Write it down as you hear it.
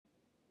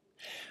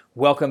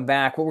Welcome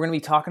back. What we're going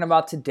to be talking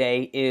about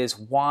today is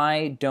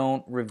why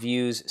don't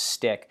reviews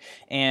stick?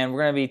 And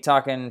we're going to be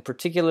talking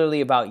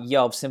particularly about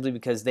Yelp simply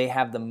because they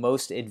have the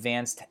most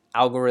advanced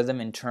algorithm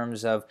in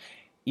terms of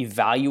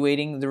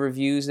evaluating the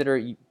reviews that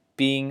are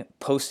being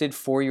posted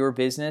for your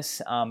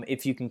business.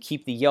 If you can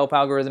keep the Yelp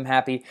algorithm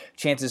happy,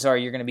 chances are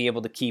you're going to be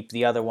able to keep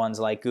the other ones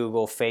like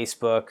Google,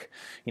 Facebook,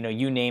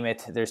 you name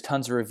it. There's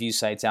tons of review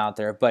sites out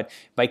there. But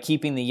by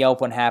keeping the Yelp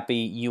one happy,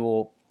 you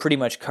will pretty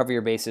much cover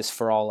your bases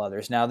for all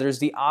others. Now, there's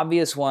the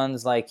obvious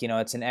ones like,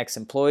 it's an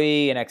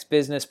ex-employee, an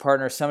ex-business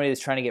partner, somebody that's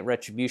trying to get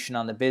retribution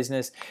on the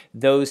business.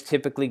 Those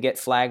typically get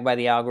flagged by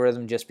the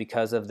algorithm just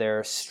because of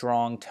their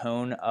strong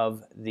tone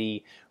of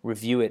the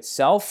review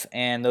itself,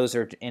 and those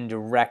are in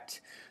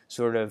direct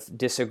sort of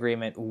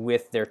disagreement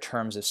with their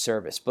terms of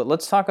service. But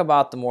let's talk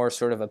about the more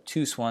sort of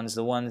obtuse ones,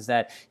 the ones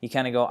that you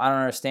kind of go, I don't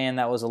understand,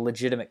 that was a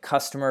legitimate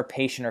customer,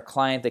 patient, or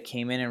client that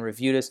came in and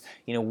reviewed us.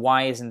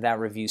 Why isn't that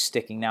review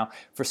sticking? Now,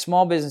 for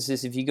small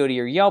businesses, if you go to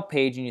your Yelp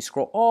page and you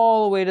scroll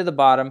all the way to the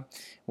bottom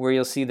where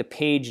you'll see the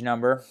page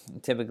number,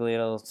 typically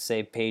it'll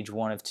say page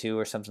 1 of 2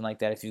 or something like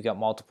that if you've got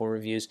multiple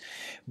reviews,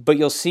 but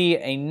you'll see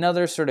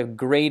another sort of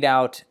grayed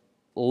out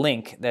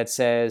link that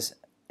says,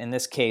 in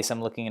this case,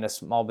 I'm looking at a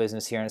small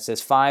business here, and it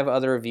says 5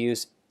 other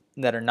reviews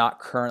that are not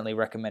currently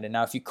recommended.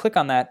 Now, if you click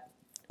on that,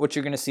 what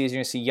you're going to see is you're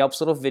going to see Yelp's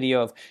little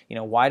video of,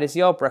 why does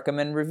Yelp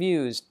recommend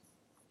reviews?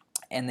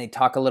 And they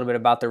talk a little bit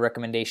about their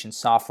recommendation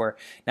software.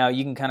 Now,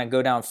 you can kind of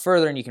go down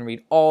further and you can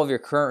read all of your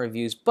current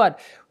reviews, but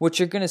what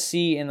you're going to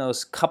see in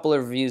those couple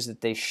of reviews that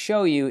they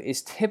show you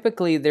is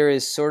typically there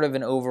is sort of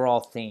an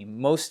overall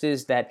theme. Most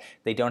is that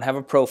they don't have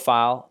a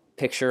profile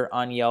picture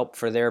on Yelp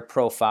for their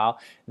profile.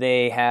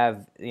 They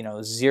have,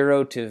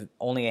 0 to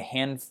only a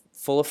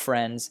handful of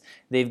friends.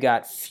 They've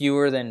got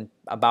fewer than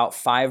about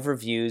 5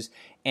 reviews,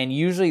 and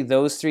usually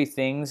those 3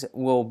 things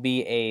will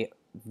be a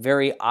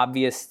very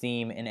obvious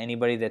theme in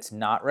anybody that's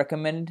not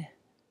recommended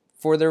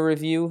for their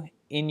review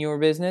in your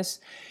business.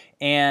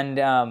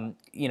 And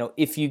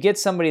if you get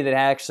somebody that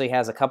actually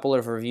has a couple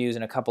of reviews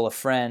and a couple of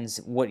friends,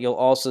 what you'll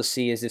also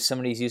see is if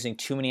somebody's using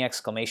too many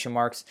exclamation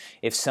marks,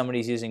 if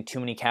somebody's using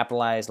too many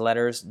capitalized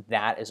letters,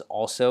 that is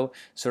also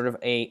sort of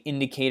a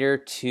indicator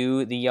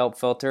to the Yelp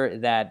filter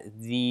that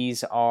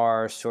these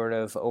are sort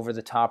of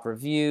over-the-top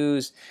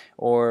reviews,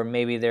 or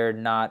maybe they're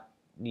not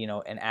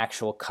an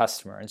actual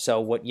customer. And so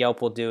what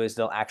Yelp will do is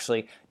they'll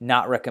actually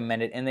not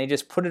recommend it, and they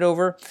just put it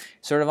over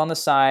sort of on the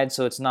side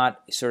so it's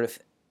not sort of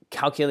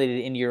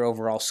calculated into your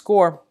overall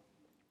score.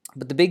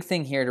 But the big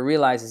thing here to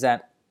realize is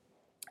that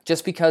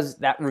just because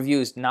that review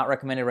is not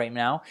recommended right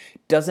now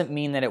doesn't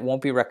mean that it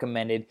won't be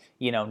recommended,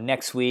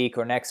 next week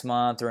or next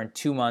month or in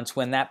 2 months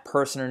when that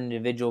person or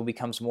individual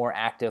becomes more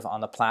active on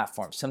the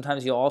platform.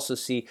 Sometimes you'll also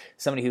see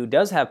somebody who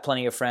does have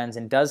plenty of friends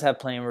and does have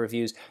plenty of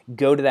reviews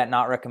go to that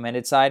not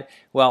recommended side.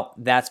 Well,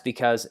 that's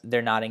because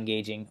they're not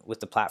engaging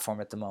with the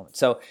platform at the moment.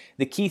 So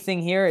the key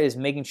thing here is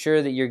making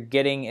sure that you're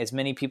getting as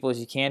many people as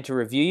you can to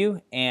review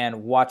you,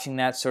 and watching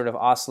that sort of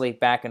oscillate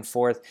back and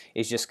forth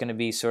is just going to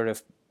be sort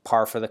of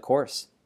par for the course.